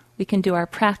 we can do our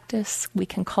practice, we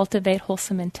can cultivate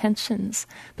wholesome intentions,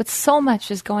 but so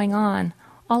much is going on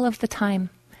all of the time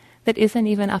that isn't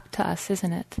even up to us,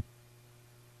 isn't it?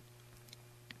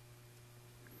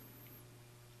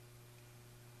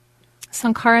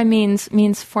 Sankhara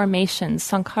means formation.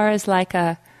 Sankhara is like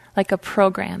a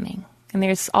programming, and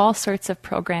there's all sorts of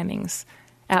programmings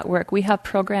at work. We have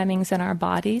programmings in our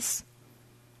bodies.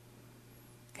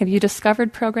 Have you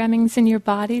discovered programmings in your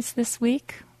bodies this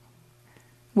week?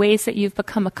 Ways that you've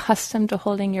become accustomed to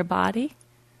holding your body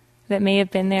that may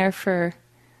have been there for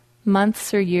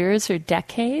months or years or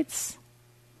decades?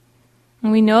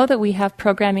 And we know that we have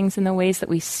programmings in the ways that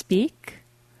we speak.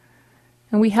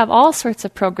 And we have all sorts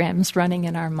of programs running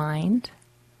in our mind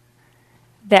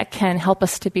that can help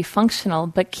us to be functional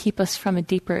but keep us from a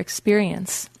deeper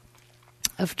experience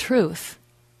of truth.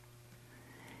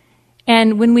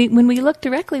 And when we look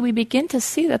directly, we begin to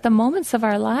see that the moments of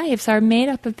our lives are made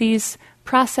up of these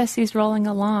processes rolling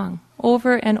along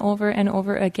over and over and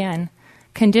over again,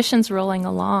 conditions rolling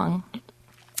along,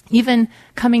 even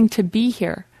coming to be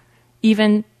here,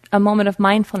 even a moment of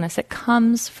mindfulness. It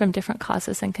comes from different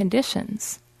causes and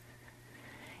conditions.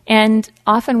 And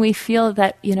often we feel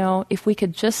that, if we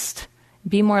could just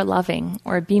be more loving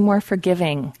or be more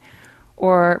forgiving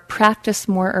or practice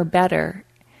more or better,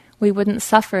 we wouldn't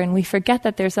suffer. And we forget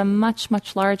that there's a much,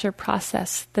 much larger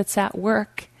process that's at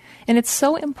work. And it's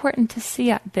so important to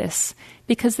see this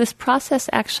because this process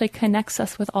actually connects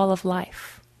us with all of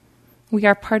life. We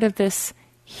are part of this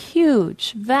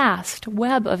huge, vast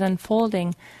web of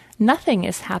unfolding. Nothing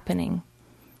is happening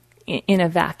in a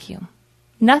vacuum.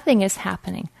 Nothing is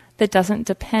happening that doesn't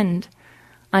depend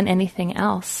on anything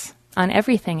else, on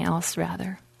everything else,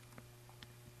 rather.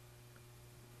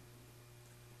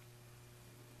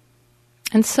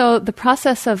 And so the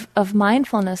process of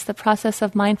mindfulness, the process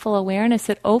of mindful awareness,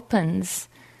 it opens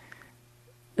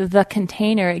the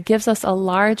container. It gives us a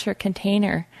larger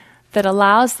container that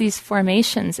allows these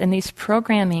formations and these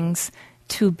programmings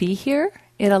to be here.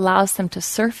 It allows them to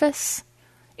surface.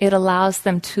 It allows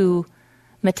them to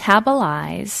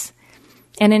metabolize.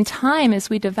 And in time, as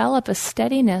we develop a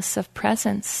steadiness of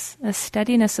presence, a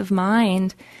steadiness of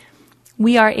mind,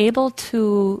 we are able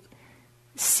to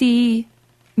see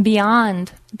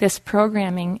beyond this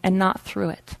programming and not through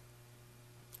it.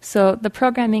 So the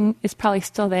programming is probably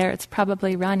still there, it's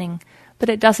probably running, but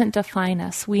it doesn't define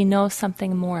us. We know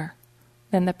something more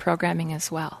than the programming as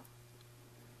well.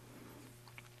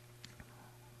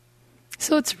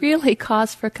 So it's really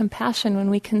cause for compassion when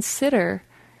we consider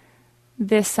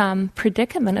this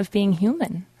predicament of being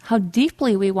human, how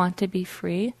deeply we want to be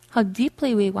free, how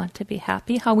deeply we want to be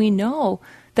happy, how we know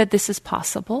that this is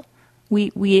possible.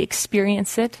 We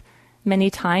experience it many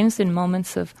times in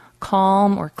moments of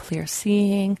calm or clear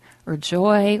seeing or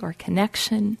joy or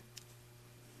connection.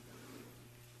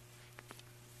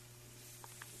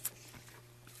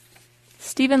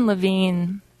 Stephen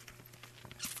Levine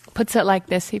puts it like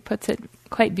this. He puts it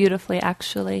quite beautifully,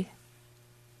 actually.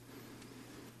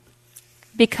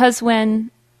 Because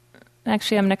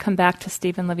actually I'm going to come back to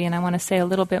Stephen Levine. I want to say a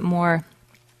little bit more.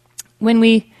 When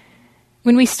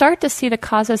we start to see the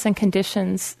causes and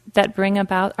conditions that bring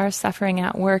about our suffering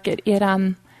at work,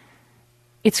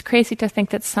 it's crazy to think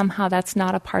that somehow that's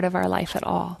not a part of our life at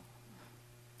all.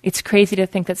 It's crazy to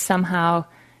think that somehow,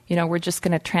 we're just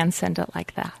going to transcend it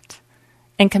like that.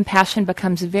 And compassion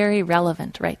becomes very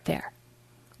relevant right there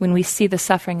when we see the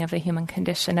suffering of the human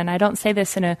condition. And I don't say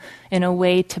this in a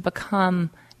way to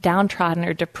become downtrodden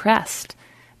or depressed,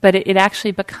 but it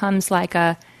actually becomes like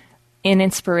an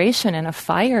inspiration and a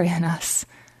fire in us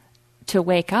to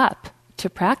wake up, to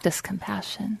practice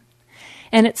compassion.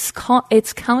 And it's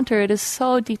counter, it is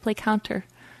so deeply counter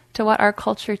to what our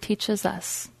culture teaches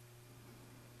us.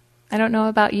 I don't know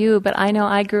about you, but I know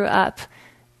I grew up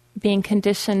being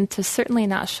conditioned to certainly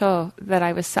not show that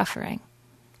I was suffering.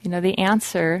 The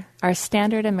answer, our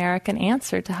standard American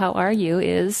answer to how are you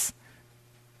is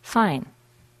fine.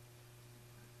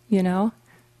 Even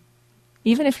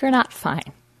if you're not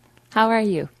fine. How are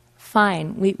you?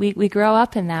 Fine. We grow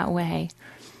up in that way.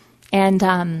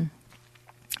 And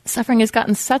suffering has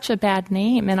gotten such a bad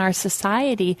name in our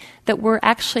society that we're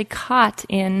actually caught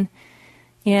in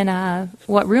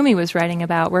what Rumi was writing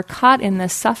about. We're caught in the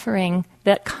suffering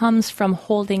that comes from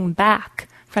holding back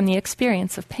from the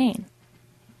experience of pain.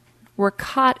 We're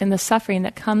caught in the suffering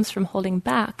that comes from holding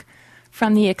back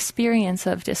from the experience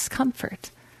of discomfort.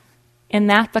 And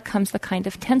that becomes the kind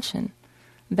of tension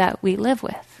that we live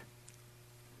with.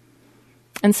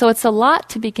 And so it's a lot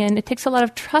to begin, it takes a lot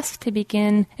of trust to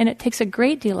begin, and it takes a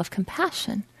great deal of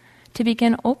compassion to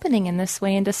begin opening in this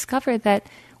way and discover that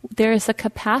there is a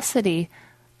capacity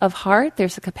of heart,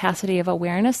 there's a capacity of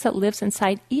awareness that lives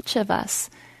inside each of us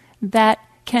that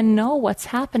can know what's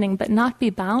happening but not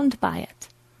be bound by it,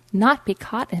 not be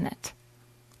caught in it.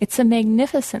 It's a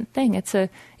magnificent thing.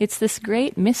 It's this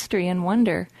great mystery and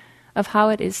wonder of how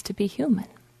it is to be human.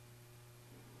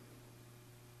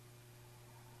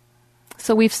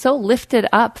 So we've so lifted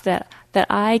up that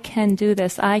I can do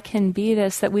this, I can be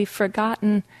this, that we've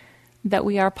forgotten that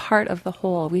we are part of the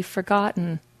whole. We've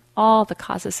forgotten all the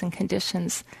causes and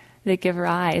conditions that give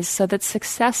rise, so that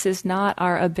success is not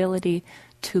our ability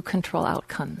to control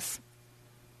outcomes.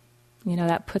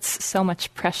 That puts so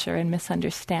much pressure and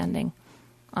misunderstanding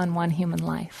on one human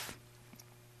life.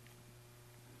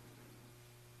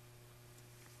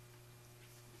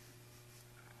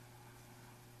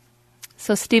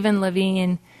 So Stephen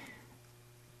Levine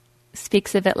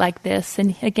speaks of it like this,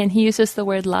 and again, he uses the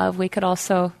word love. We could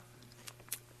also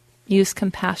use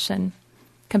compassion.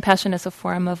 Compassion is a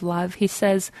form of love. He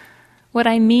says, "What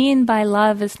I mean by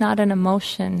love is not an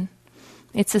emotion.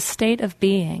 It's a state of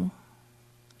being.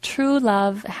 True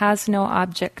love has no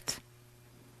object.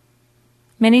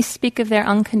 Many speak of their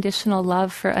unconditional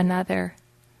love for another.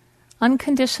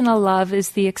 Unconditional love is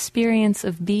the experience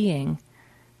of being.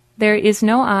 There is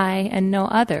no I and no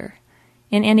other.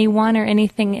 In any one or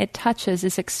anything it touches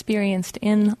is experienced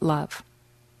in love.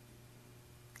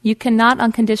 You cannot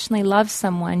unconditionally love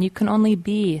someone. You can only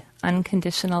be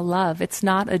unconditional love. It's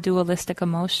not a dualistic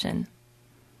emotion.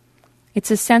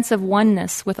 It's a sense of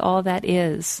oneness with all that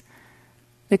is.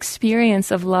 The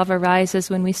experience of love arises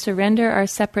when we surrender our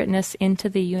separateness into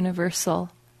the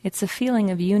universal. It's a feeling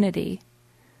of unity.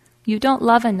 You don't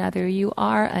love another, you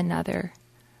are another.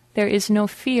 There is no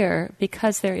fear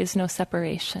because there is no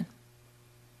separation.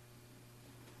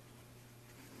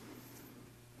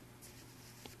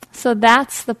 So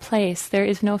that's the place. There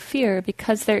is no fear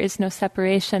because there is no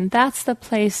separation. That's the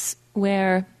place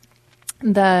where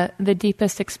the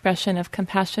deepest expression of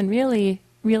compassion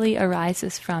really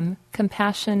arises from.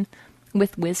 Compassion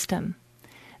with wisdom.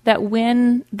 That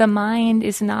when the mind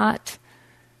is not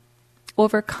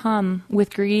overcome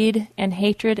with greed and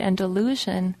hatred and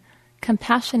delusion,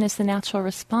 compassion is the natural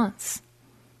response.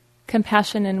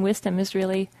 Compassion and wisdom is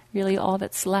really all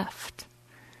that's left.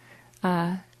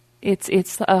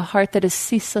 It's a heart that is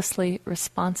ceaselessly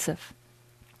responsive.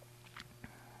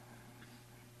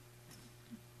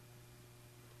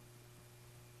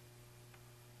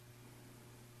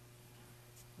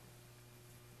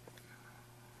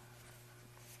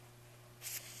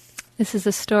 This is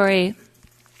a story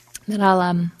that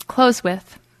I'll close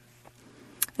with.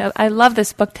 I love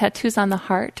this book, Tattoos on the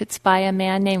Heart. It's by a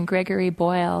man named Gregory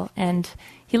Boyle, and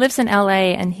he lives in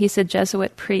LA, and he's a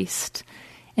Jesuit priest.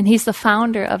 And he's the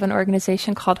founder of an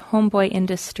organization called Homeboy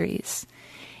Industries.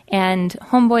 And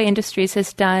Homeboy Industries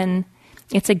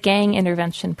it's a gang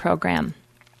intervention program.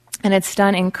 And it's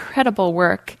done incredible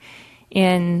work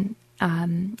in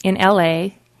LA.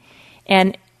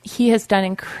 And he has done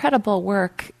incredible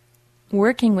work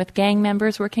working with gang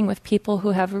members, working with people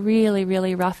who have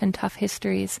really rough and tough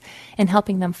histories, and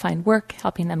helping them find work,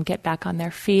 helping them get back on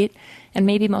their feet, and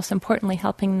maybe most importantly,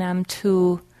 helping them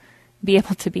to be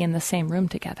able to be in the same room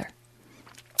together.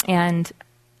 And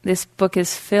this book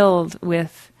is filled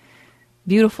with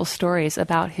beautiful stories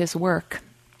about his work.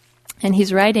 And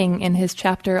he's writing in his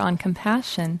chapter on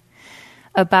compassion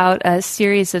about a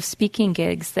series of speaking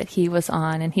gigs that he was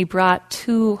on, and he brought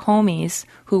two homies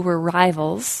who were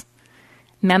rivals,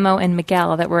 Memo and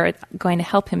Miguel, that were going to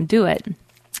help him do it.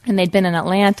 And they'd been in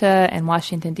Atlanta and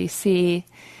Washington, D.C.,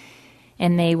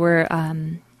 and they were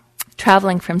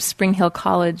traveling from Spring Hill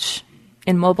College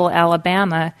in Mobile,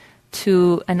 Alabama,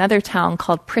 to another town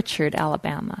called Pritchard,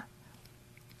 Alabama.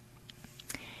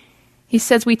 He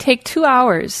says, we take 2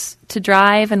 hours to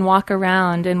drive and walk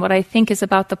around in what I think is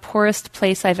about the poorest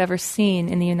place I've ever seen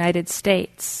in the United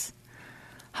States.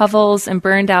 Hovels and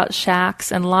burned-out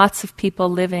shacks and lots of people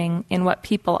living in what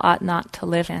people ought not to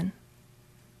live in.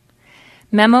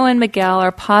 Memo and Miguel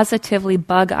are positively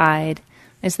bug-eyed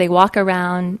as they walk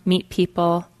around, meet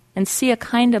people, and see a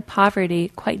kind of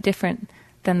poverty quite different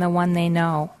than the one they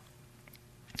know.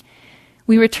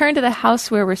 We return to the house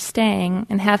where we're staying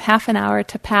and have half an hour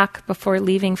to pack before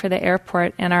leaving for the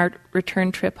airport and our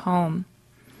return trip home.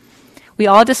 We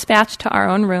all dispatch to our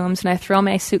own rooms, and I throw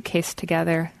my suitcase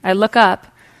together. I look up,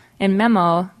 and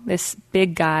Memo, this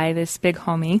big guy, this big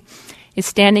homie, is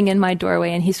standing in my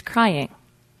doorway, and he's crying.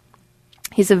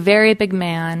 He's a very big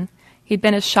man. He'd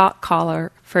been a shot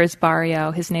caller for his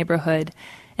barrio, his neighborhood,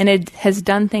 and has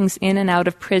done things in and out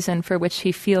of prison for which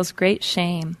he feels great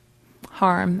shame,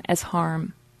 harm as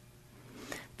harm.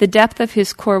 The depth of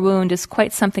his core wound is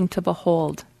quite something to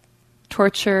behold.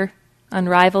 Torture,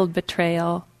 unrivaled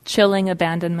betrayal, chilling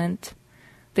abandonment.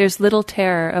 There's little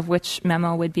terror of which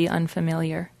Memo would be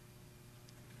unfamiliar.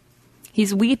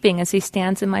 He's weeping as he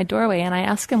stands in my doorway, and I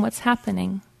ask him what's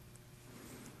happening.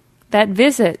 That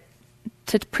visit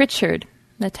to Pritchard,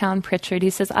 the town Pritchard, he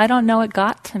says, I don't know, it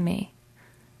got to me.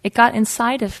 It got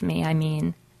inside of me,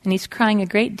 and he's crying a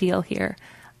great deal here.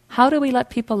 How do we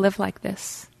let people live like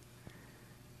this?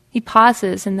 He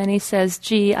pauses, and then he says,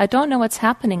 gee, I don't know what's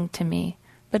happening to me,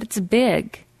 but it's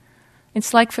big.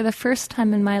 It's like for the first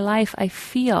time in my life, I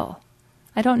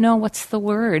don't know what's the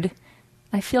word,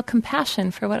 I feel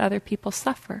compassion for what other people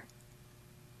suffer.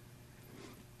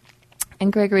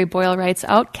 And Gregory Boyle writes,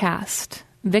 outcast,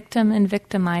 victim and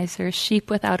victimizer, sheep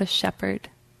without a shepherd.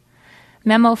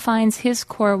 Memo finds his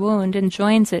core wound and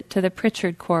joins it to the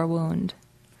Pritchard core wound.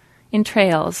 In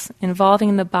trails,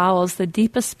 involving the bowels, the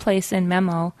deepest place in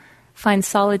Memo finds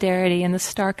solidarity in the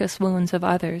starkest wounds of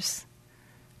others.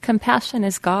 Compassion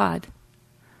is God.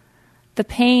 The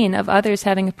pain of others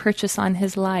having a purchase on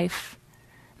his life.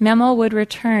 Memo would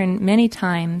return many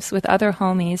times with other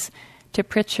homies to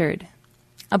Pritchard.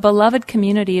 A beloved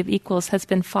community of equals has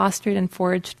been fostered and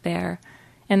forged there,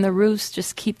 and the roofs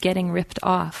just keep getting ripped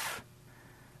off.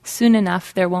 Soon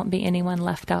enough, there won't be anyone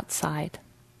left outside.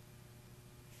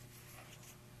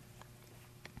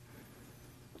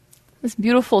 This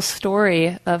beautiful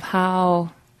story of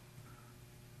how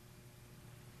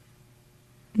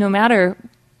no matter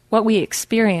what we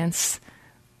experience,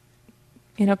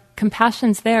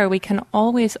 compassion's there. We can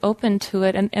always open to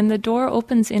it, and the door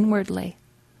opens inwardly.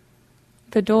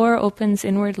 The door opens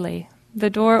inwardly The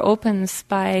door opens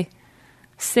by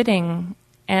sitting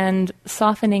and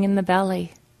softening in the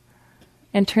belly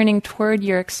and turning toward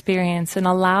your experience and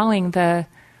allowing the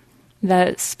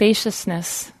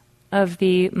spaciousness of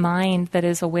the mind that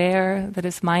is aware, that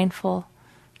is mindful,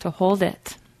 to hold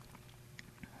it.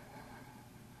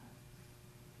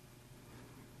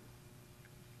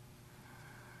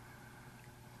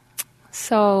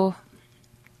 So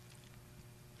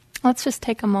let's just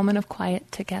take a moment of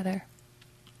quiet together.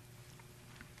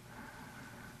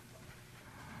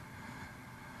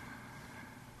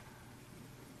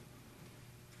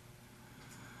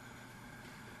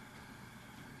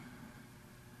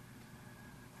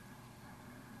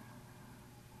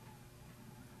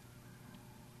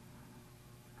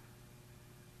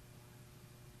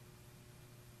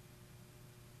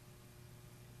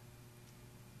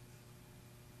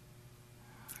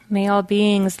 May all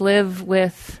beings live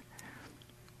with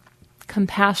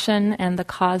compassion and the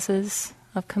causes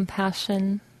of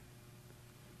compassion.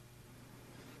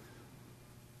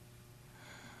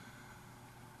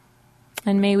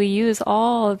 And may we use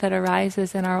all that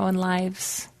arises in our own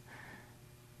lives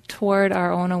toward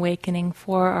our own awakening,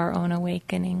 for our own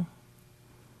awakening.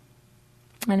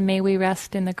 And may we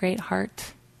rest in the great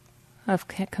heart of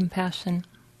compassion.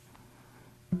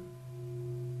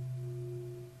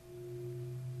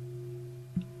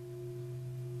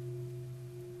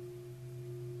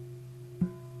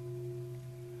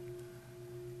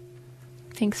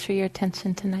 Thanks for your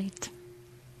attention tonight.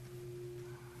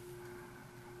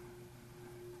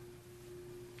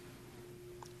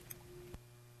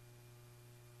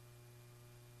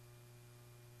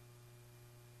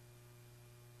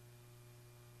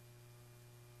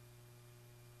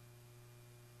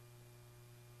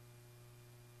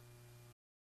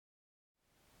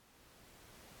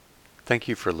 Thank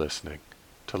you for listening.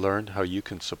 To learn how you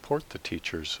can support the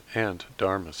teachers and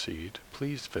Dharma Seed,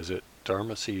 please visit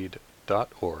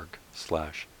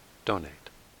dharmaseed.org/donate.